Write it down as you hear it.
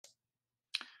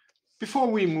Before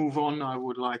we move on, I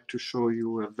would like to show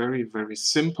you a very, very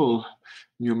simple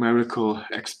numerical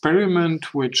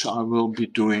experiment, which I will be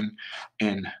doing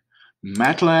in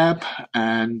Matlab,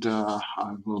 and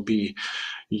I will be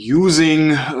using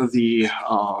the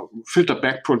filter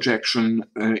back projection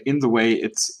in the way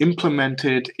it's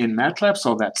implemented in Matlab,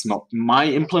 so that's not my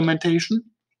implementation.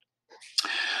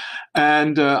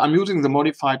 And I'm using the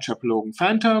modified Chapel-Logan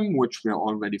phantom, which we are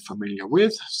already familiar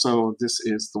with. So this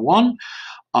is the one.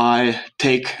 I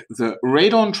take the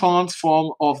radon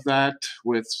transform of that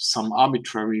with some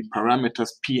arbitrary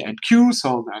parameters P and Q,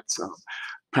 so that's a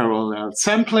parallel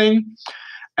sampling.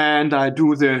 And I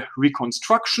do the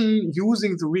reconstruction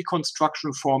using the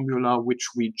reconstruction formula which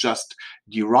we just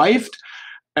derived.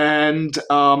 And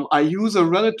I use a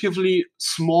relatively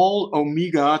small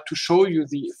omega to show you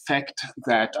the effect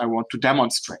that I want to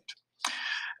demonstrate.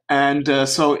 And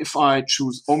so if I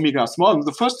choose omega small,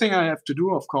 the first thing I have to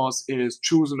do, of course, is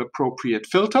choose an appropriate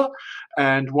filter.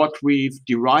 And what we've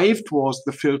derived was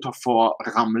the filter for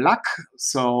Ramlak.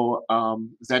 So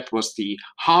that was the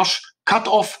harsh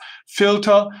cutoff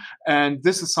filter. And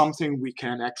this is something we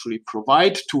can actually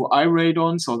provide to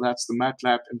iRadon. So that's the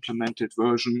Matlab implemented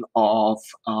version of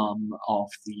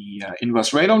the inverse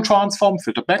radon transform,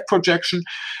 filter back projection.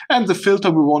 And the filter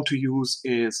we want to use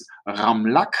is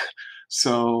Ramlak.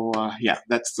 So yeah,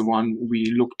 that's the one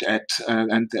we looked at,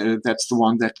 and that's the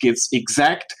one that gives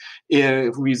exact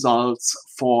results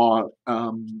for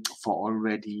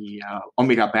already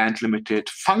omega band limited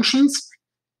functions.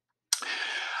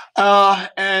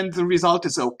 And the result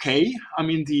is okay. I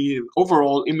mean, the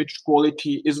overall image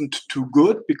quality isn't too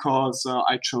good because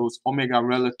I chose omega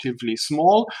relatively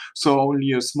small, so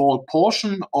only a small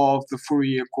portion of the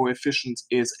Fourier coefficients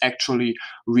is actually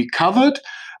recovered.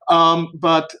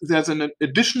 But there's an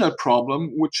additional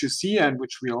problem, which you see and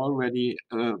which we already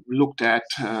looked at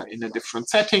in a different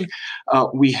setting.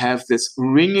 We have this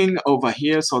ringing over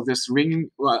here. So this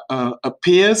ringing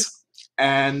appears.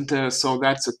 And so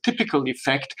that's a typical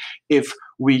effect if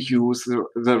we use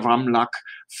the Ramlak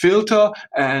filter,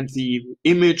 and the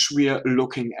image we are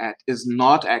looking at is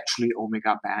not actually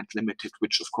omega band limited,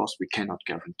 which of course we cannot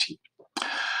guarantee.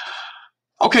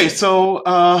 Okay, so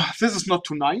this is not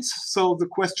too nice. So the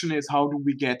question is, how do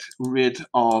we get rid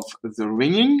of the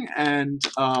ringing? And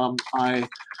I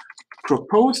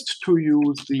proposed to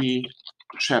use the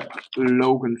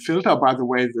Chapel-Logan filter. By the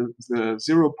way, the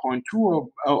 0.2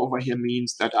 over here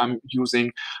means that I'm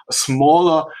using a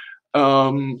smaller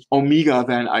omega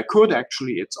than I could.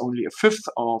 Actually, it's only a fifth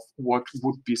of what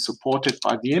would be supported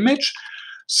by the image.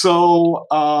 So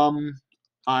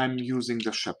I'm using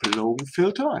the Chapel-Logan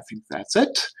filter. I think that's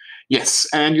it. Yes,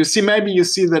 and you see, maybe you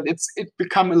see that it's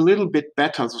become a little bit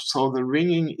better. So the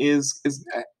ringing is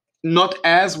not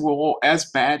as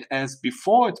bad as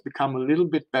before. It's become a little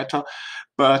bit better,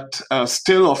 but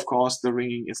still, of course, the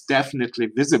ringing is definitely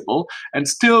visible. And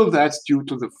still, that's due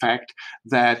to the fact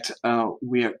that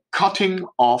we are cutting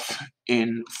off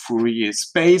in Fourier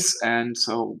space. And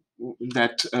so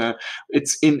that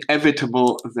it's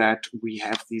inevitable that we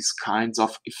have these kinds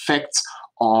of effects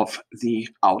of the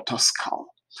outer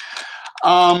skull.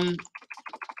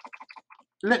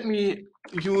 Let me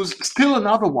use still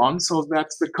another one. So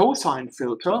that's the cosine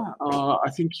filter. I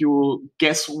think you'll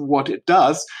guess what it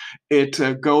does. It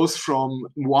goes from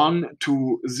 1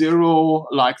 to 0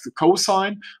 like the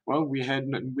cosine. Well, we have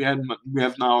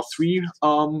now three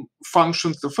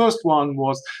functions. The first one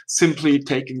was simply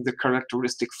taking the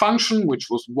characteristic function, which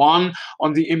was 1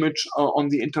 on the image on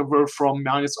the interval from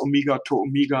minus omega to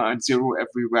omega and 0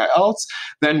 everywhere else.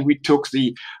 Then we took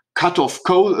the cutoff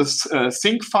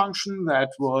sync function that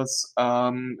was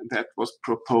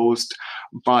proposed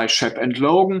by Shep and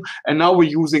Logan, and now we're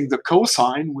using the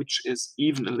cosine, which is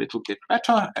even a little bit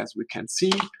better, as we can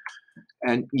see.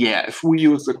 And yeah, if we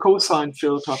use the cosine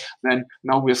filter, then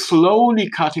now we're slowly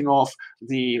cutting off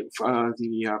the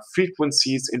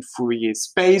frequencies in Fourier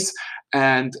space,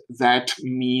 and that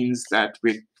means that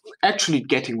we're actually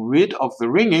getting rid of the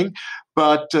ringing.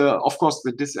 But of course,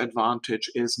 the disadvantage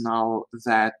is now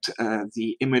that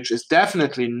the image is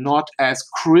definitely not as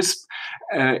crisp,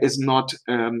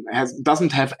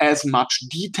 doesn't have as much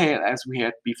detail as we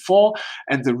had before.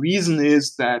 And the reason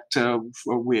is that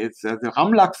with the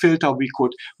Ramlak filter, we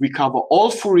could recover all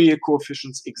Fourier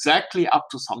coefficients exactly up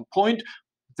to some point.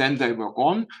 Then they were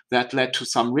gone. That led to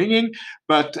some ringing.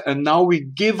 But now we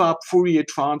give up Fourier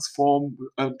transform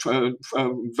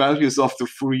values of the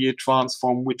Fourier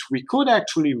transform, which we could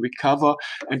actually recover,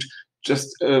 and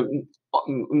just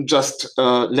just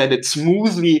let it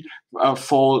smoothly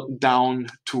fall down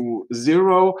to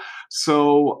 0.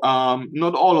 So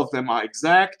not all of them are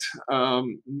exact.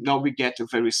 Now we get a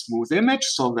very smooth image,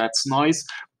 so that's nice,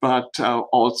 but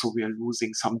also we are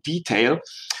losing some detail.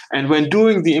 And when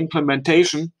doing the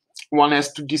implementation, one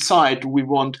has to decide, do we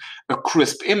want a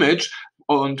crisp image?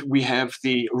 And we have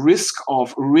the risk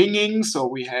of ringing, so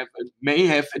we may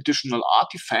have additional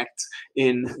artifacts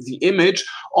in the image,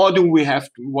 or do we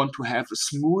want to have a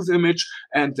smooth image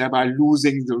and thereby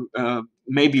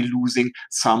maybe losing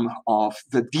some of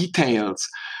the details?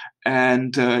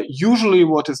 And usually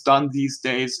what is done these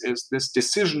days is this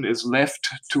decision is left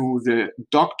to the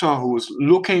doctor who's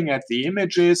looking at the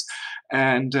images,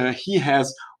 and he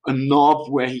has a knob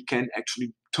where he can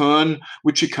actually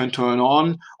which you can turn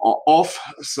on or off.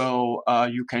 So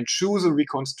you can choose a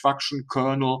reconstruction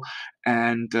kernel,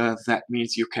 and that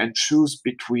means you can choose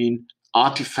between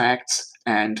artifacts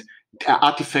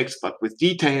but with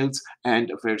details, and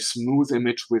a very smooth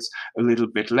image with a little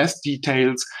bit less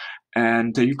details.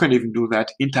 And you can even do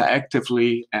that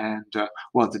interactively. And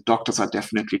well, the doctors are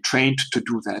definitely trained to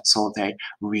do that, so they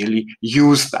really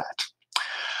use that.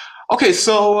 Okay,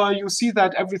 so you see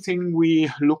that everything we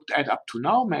looked at up to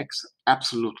now makes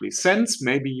absolutely sense.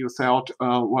 Maybe you thought,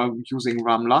 well, using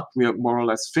Matlab, we are more or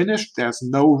less finished. There's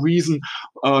no reason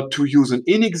to use an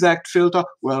inexact filter.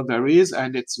 Well, there is,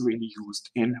 and it's really used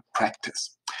in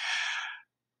practice.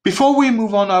 Before we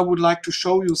move on, I would like to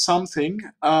show you something,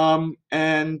 and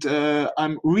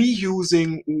I'm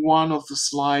reusing one of the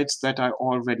slides that I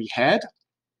already had.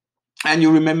 And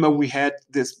you remember we had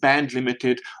this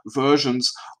band-limited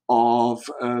versions of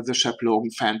the Shep-Logan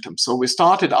Phantom. So we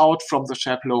started out from the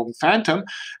Shep-Logan Phantom,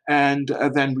 and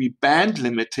then we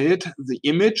band-limited the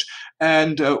image,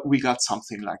 and we got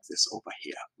something like this over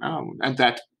here. And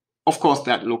that, of course,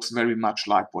 that looks very much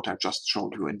like what I just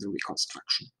showed you in the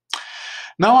reconstruction.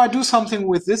 Now I do something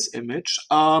with this image.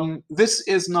 This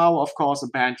is now, of course, a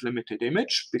band-limited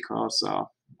image because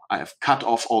I have cut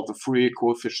off all the Fourier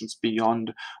coefficients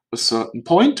beyond a certain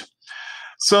point.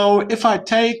 So if I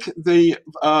take the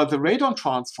radon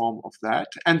transform of that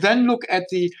and then look at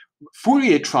the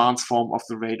Fourier transform of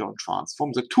the radon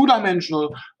transform, the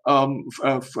two-dimensional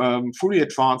Fourier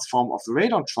transform of the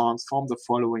radon transform, the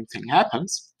following thing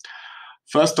happens.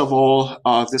 First of all,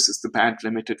 this is the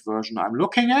band-limited version I'm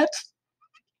looking at.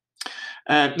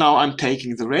 And now I'm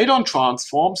taking the radon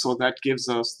transform, so that gives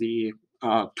us the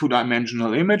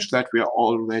two-dimensional image that we're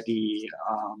already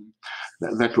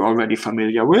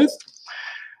familiar with.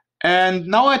 And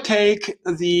now I take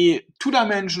the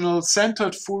two-dimensional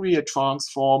centered Fourier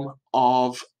transform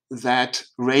of that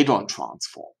radon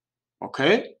transform.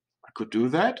 Okay, I could do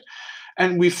that.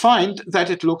 And we find that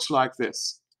it looks like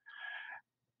this.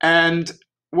 And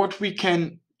what we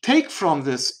can take from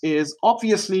this is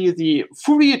obviously the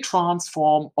Fourier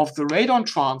transform of the radon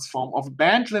transform of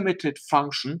band-limited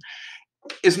function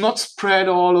is not spread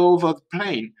all over the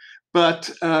plane,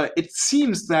 but it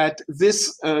seems that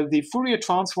this the Fourier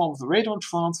transform of the radon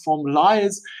transform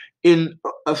lies in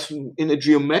a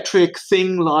geometric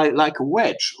thing like a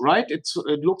wedge, right? It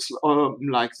looks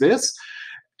like this.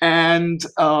 And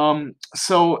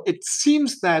so it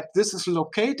seems that this is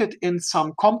located in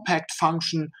some compact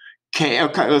function K,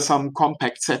 some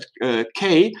compact set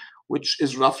K, which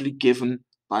is roughly given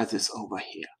by this over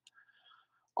here.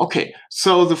 Okay,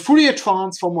 so the Fourier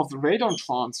transform of the radon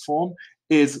transform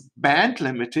is band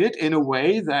limited in a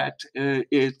way that the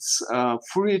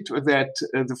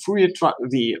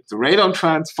radon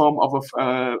transform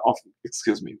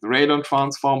the radon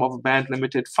transform of a band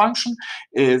limited function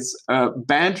is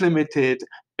band limited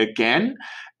again,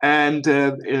 and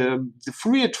the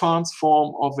Fourier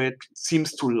transform of it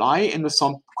seems to lie in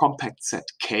some compact set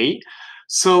K.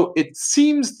 So it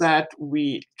seems that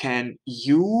we can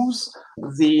use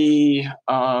the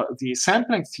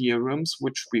sampling theorems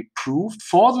which we proved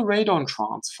for the radon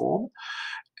transform.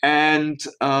 And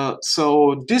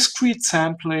so discrete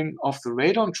sampling of the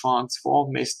radon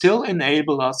transform may still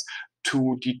enable us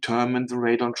to determine the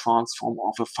radon transform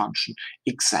of a function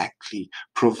exactly,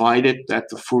 provided that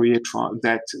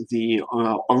the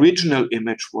original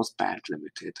image was band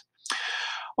limited.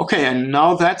 Okay, and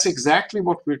now that's exactly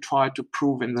what we'll try to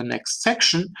prove in the next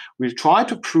section. We'll try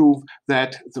to prove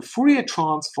that the Fourier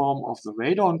transform of the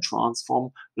radon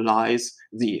transform lies,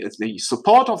 the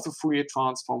support of the Fourier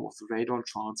transform of the radon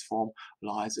transform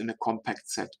lies in a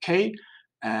compact set K.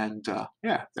 And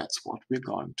yeah, that's what we're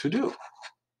going to do.